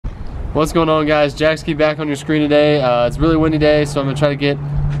What's going on, guys? Jackski back on your screen today. It's a really windy day, so I'm gonna try to get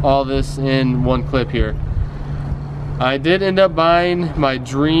all this in one clip here. I did end up buying my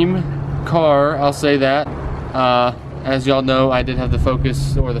dream car, I'll say that. As y'all know, I did have the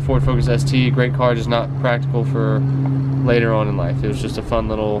Focus, or the Ford Focus ST. Great car, just not practical for later on in life. It was just a fun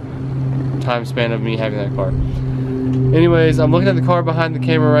little time span of me having that car. Anyways, I'm looking at the car behind the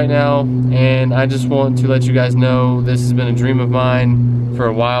camera right now, and I just want to let you guys know this has been a dream of mine for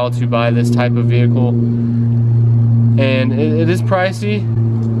a while to buy this type of vehicle. And it is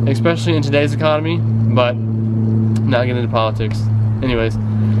pricey, especially in today's economy, but I'm not getting into politics. Anyways,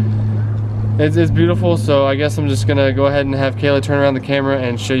 it's beautiful, so I guess I'm just gonna go ahead and have Kayla turn around the camera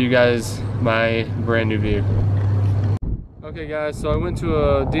and show you guys my brand new vehicle. Okay guys, so I went to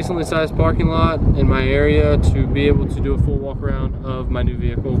a decently sized parking lot in my area to be able to do a full walk around of my new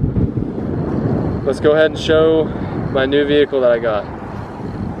vehicle. Let's go ahead and show my new vehicle that I got.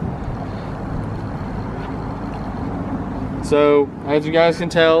 So, as you guys can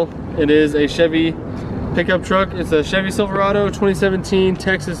tell, it is a Chevy pickup truck. It's a Chevy Silverado 2017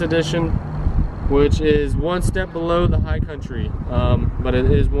 Texas edition, which is one step below the High Country, but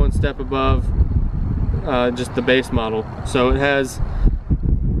it is one step above just the base model. So it has,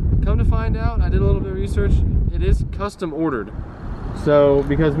 come to find out, I did a little bit of research, it is custom ordered. So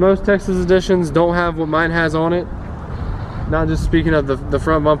because most Texas editions don't have what mine has on it, not just speaking of the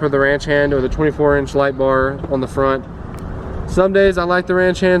front bumper, the ranch hand, or the 24-inch light bar on the front. Some days I like the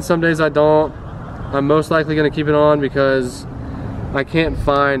ranch hand, some days I don't. I'm most likely going to keep it on because I can't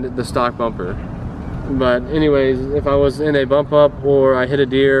find the stock bumper. But anyways, if I was in a bump up or I hit a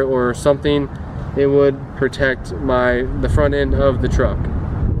deer or something, it would protect the front end of the truck.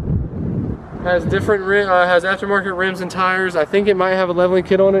 Has different has aftermarket rims and tires. I think it might have a leveling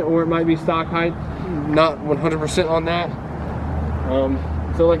kit on it, or it might be stock height. Not 100% on that.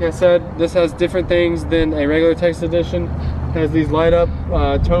 So like I said, this has different things than a regular Texas edition. Has these light up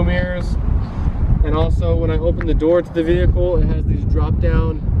tow mirrors, and also when I open the door to the vehicle, it has these drop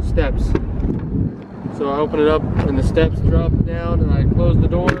down steps. So I open it up and the steps drop down, and I close the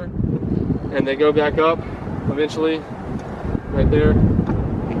door and they go back up eventually, right there.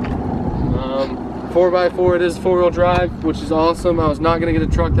 4x4, it is 4-wheel drive, which is awesome. I was not gonna get a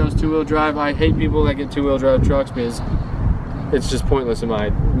truck that was 2-wheel drive. I hate people that get 2-wheel drive trucks because it's just pointless in my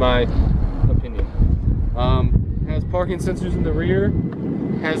opinion. Has parking sensors in the rear,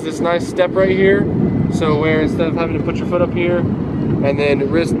 has this nice step right here, so where instead of having to put your foot up here and then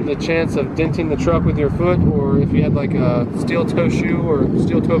risk the chance of denting the truck with your foot, or if you had like a steel toe shoe or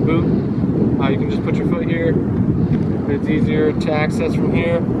steel toe boot, you can just put your foot here. It's easier to access from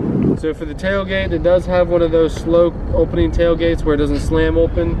here. So for the tailgate, it does have one of those slow opening tailgates where it doesn't slam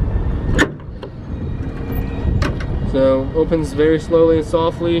open. So opens very slowly and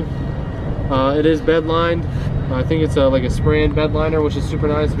softly. It is bed lined. I think it's like a spray-in bed liner, which is super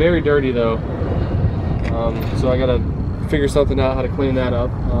nice. Very dirty though. So I gotta figure something out how to clean that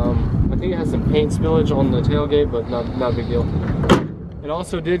up. I think it has some paint spillage on the tailgate, but not a big deal. It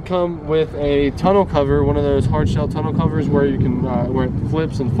also did come with a tunnel cover, one of those hard shell tunnel covers where you can where it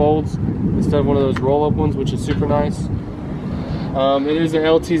flips and folds instead of one of those roll-up ones, which is super nice. It is an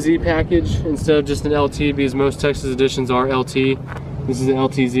LTZ package instead of just an LT, because most Texas editions are LT. This is an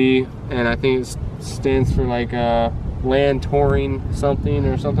LTZ, and I think it stands for like land touring something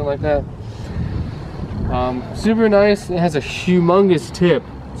or something like that. Super nice. It has a humongous tip.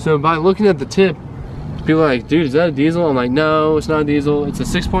 So by looking at the tip, people are like, dude, is that a diesel? I'm like, no, it's not a diesel. It's a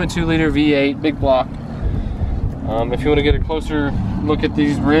 6.2 liter V8, big block. If you want to get a closer look at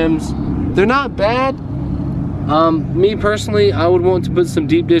these rims, they're not bad. Me personally, I would want to put some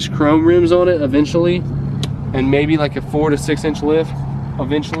deep dish chrome rims on it eventually, and maybe like a 4 to 6 inch lift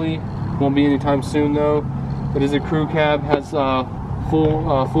eventually. Won't be anytime soon though. It is a crew cab, has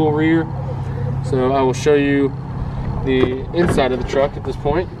full rear. So I will show you the inside of the truck at this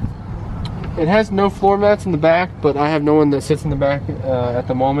point. It has no floor mats in the back, but I have no one that sits in the back at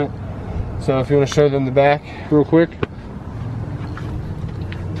the moment. So if you want to show them the back real quick.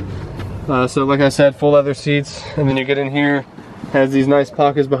 So like I said, full leather seats, and then you get in here, has these nice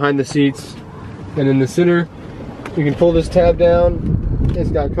pockets behind the seats, and in the center you can pull this tab down.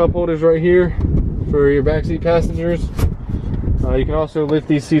 It's got cup holders right here for your backseat passengers. You can also lift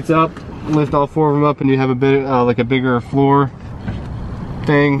these seats up, lift all 4 of them up, and you have a bit like a bigger floor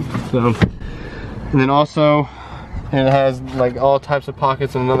thing. So, and then also it has like all types of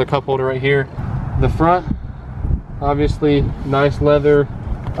pockets and another cup holder right here. The front, obviously nice leather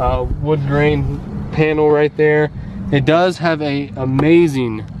wood grain panel right there. It does have a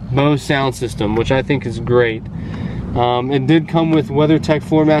amazing Bose sound system, which I think is great. It did come with WeatherTech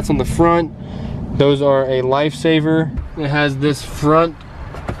floor mats on the front. Those are a lifesaver. It has this front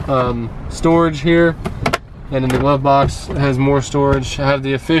storage here, and in the glove box it has more storage. I have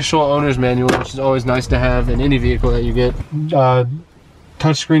the official owner's manual, which is always nice to have in any vehicle that you get.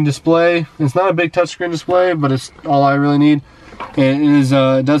 Touchscreen display. It's not a big touchscreen display, but it's all I really need. And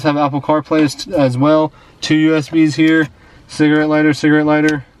it does have Apple CarPlay as well. 2 USBs here, cigarette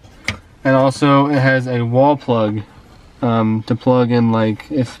lighter, and also it has a wall plug to plug in.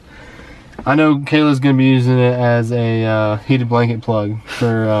 Like, if I know Kayla's gonna be using it as a heated blanket plug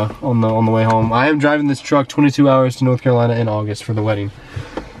for on the way home. I am driving this truck 22 hours to North Carolina in August for the wedding.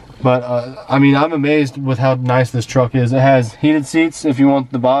 But I mean, I'm amazed with how nice this truck is. It has heated seats if you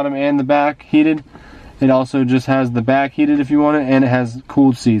want the bottom and the back heated. It also just has the back heated if you want it, and it has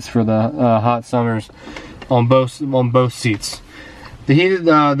cooled seats for the hot summers on both seats. The heated,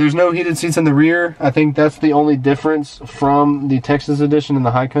 there's no heated seats in the rear. I think that's the only difference from the Texas edition and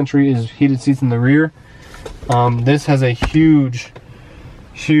the High Country is heated seats in the rear. This has a huge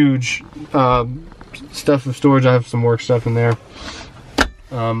stuff of storage. I have some work stuff in there.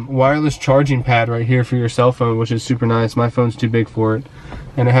 Wireless charging pad right here for your cell phone, which is super nice. My phone's too big for it,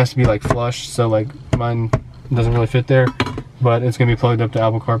 and it has to be like flush, so like mine doesn't really fit there, but it's gonna be plugged up to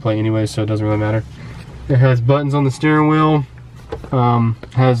Apple CarPlay anyway, so it doesn't really matter. It has buttons on the steering wheel.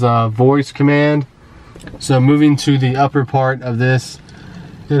 Has a voice command. So moving to the upper part of this,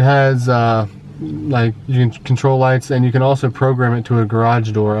 it has like you can control lights, and you can also program it to a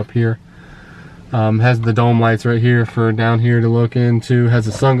garage door up here. Has the dome lights right here for down here to look into. Has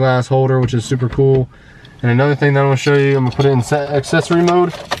a sunglass holder, which is super cool. And another thing that I'm going to show you, I'm going to put it in accessory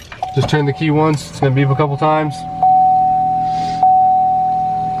mode. Just turn the key once, it's going to beep a couple times.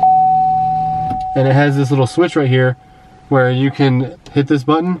 And it has this little switch right here where you can hit this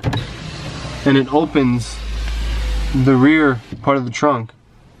button and it opens the rear part of the trunk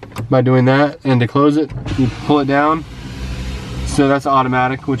by doing that. And to close it, you pull it down. So that's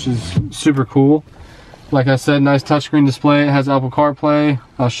automatic, which is super cool. Like I said, nice touchscreen display. It has Apple CarPlay.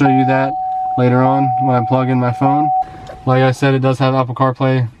 I'll show you that later on when I plug in my phone. Like I said, it does have Apple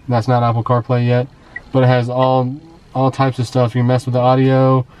CarPlay. That's not Apple CarPlay yet, but it has all types of stuff. You can mess with the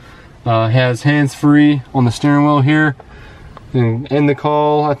audio. It has hands-free on the steering wheel here. And in the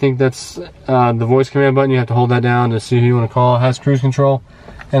call, I think that's the voice command button. You have to hold that down to see who you want to call. It has cruise control.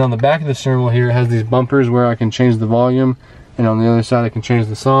 And on the back of the steering wheel here, it has these bumpers where I can change the volume. And on the other side, I can change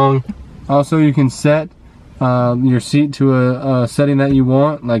the song. Also, you can set your seat to a setting that you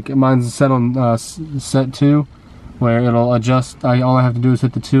want. Like mine's set on set 2, where it'll adjust. All I have to do is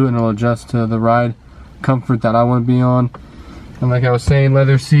hit the 2 and it'll adjust to the ride comfort that I want to be on. And like I was saying,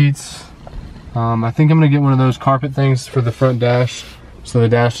 leather seats. I think I'm gonna get one of those carpet things for the front dash, so the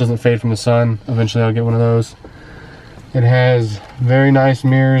dash doesn't fade from the sun. Eventually I'll get one of those. It has very nice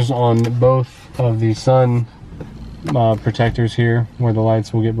mirrors on both of the sun protectors here, where the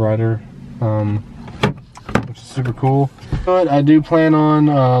lights will get brighter, which is super cool. But I do plan on,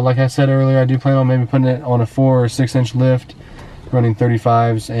 like I said earlier, I do plan on maybe putting it on a 4 or 6 inch lift, running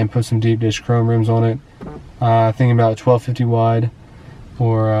 35s, and put some deep dish chrome rims on it. Thinking about 1250 wide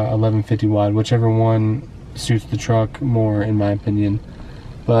or 1150 wide, whichever one suits the truck more, in my opinion.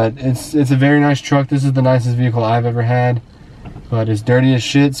 But it's a very nice truck. This is the nicest vehicle I've ever had, but it's dirty as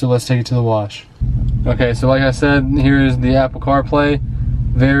shit, so let's take it to the wash. Okay, so like I said, here is the Apple CarPlay.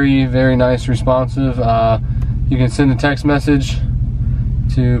 Very, very nice, responsive. You can send a text message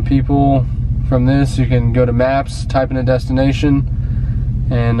to people from this. You can go to Maps, type in a destination,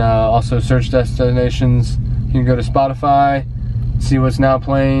 and also search destinations. You can go to Spotify, see what's now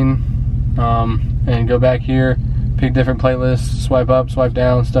playing, and go back here, pick different playlists, swipe up, swipe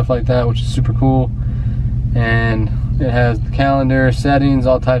down, stuff like that, which is super cool. And it has the calendar, settings,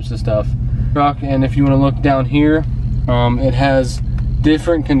 all types of stuff. And if you want to look down here, it has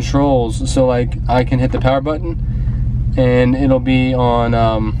different controls. So like I can hit the power button and it'll be on,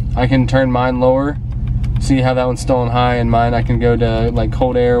 I can turn mine lower. See how that one's still on high, and mine I can go to like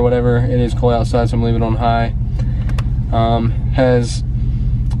cold air or whatever. It is cold outside, so I'm leaving it on high. Has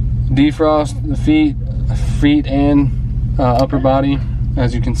defrost the feet and upper body,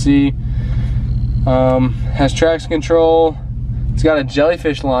 as you can see. Has traction control. It's got a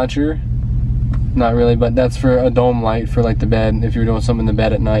jellyfish launcher. Not really, but that's for a dome light for like the bed. If you're doing something in the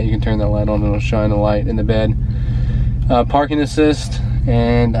bed at night, you can turn that light on and it'll shine a light in the bed. Parking assist,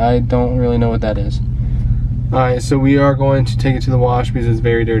 and I don't really know what that is. Alright, so we are going to take it to the wash because it's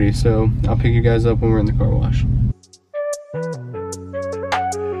very dirty. So I'll pick you guys up when we're in the car wash.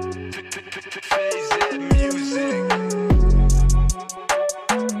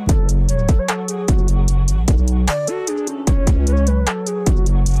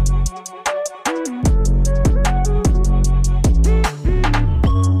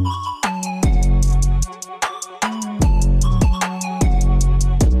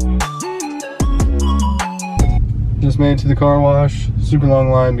 made it to the car wash. Super long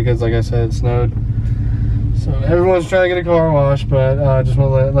line because, like I said, it snowed. So everyone's trying to get a car wash, but I just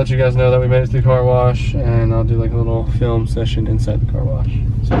want to let you guys know that we made it to the car wash, and I'll do like a little film session inside the car wash.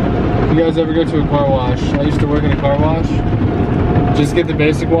 So if you guys ever go to a car wash, I used to work in a car wash. Just get the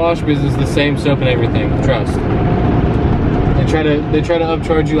basic wash because it's the same soap and everything. Trust. They try to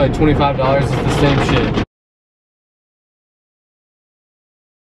upcharge you like $25. It's the same shit.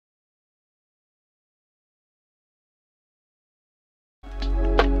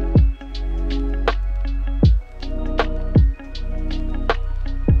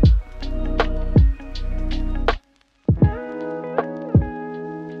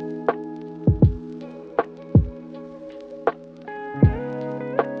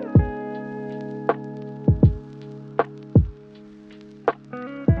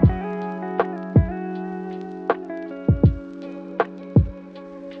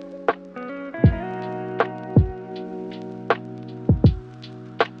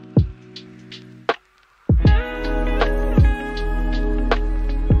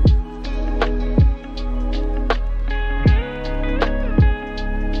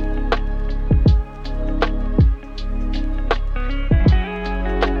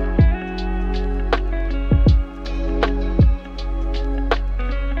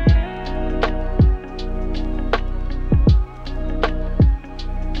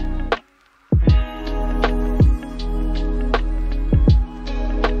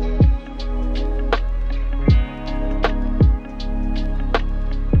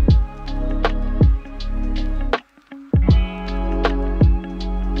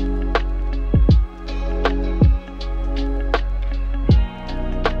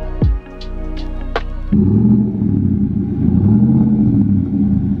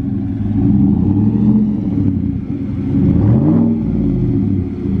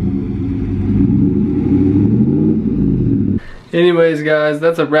 Anyways guys,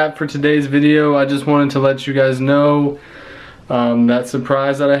 that's a wrap for today's video. I just wanted to let you guys know that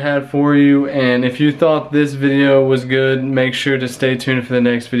surprise that I had for you, and if you thought this video was good, make sure to stay tuned for the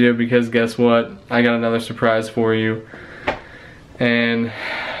next video, because guess what, I got another surprise for you. And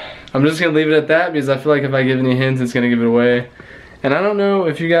I'm just gonna leave it at that because I feel like if I give any hints it's gonna give it away. And I don't know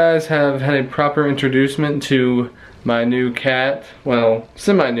if you guys have had a proper introducement to my new cat. Well,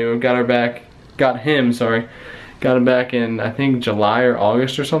 semi-new. Got him back in I think July or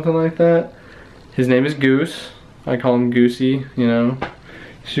August or something like that. His name is Goose. I call him Goosey, you know.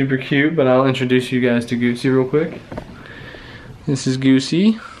 Super cute, but I'll introduce you guys to Goosey real quick. This is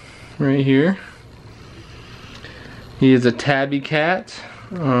Goosey right here. He is a tabby cat,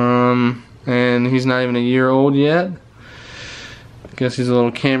 and he's not even a year old yet. I guess he's a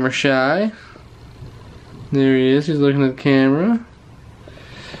little camera shy. There he is, he's looking at the camera.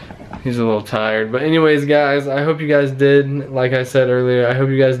 He's a little tired. But anyways guys, I hope you guys did, like I said earlier, I hope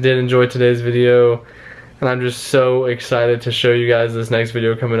you guys did enjoy today's video. And I'm just so excited to show you guys this next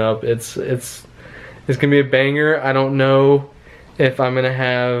video coming up. It's gonna be a banger. I don't know if I'm gonna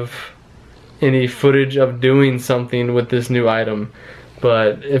have any footage of doing something with this new item,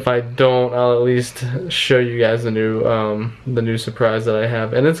 but if I don't, I'll at least show you guys the new surprise that I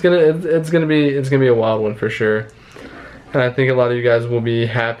have. And it's gonna be a wild one for sure. And I think a lot of you guys will be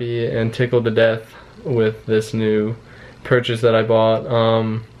happy and tickled to death with this new purchase that I bought.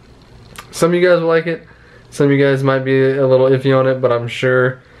 Some of you guys will like it. Some of you guys might be a little iffy on it, but I'm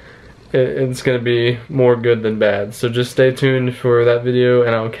sure it's going to be more good than bad. So just stay tuned for that video,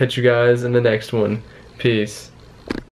 and I'll catch you guys in the next one. Peace.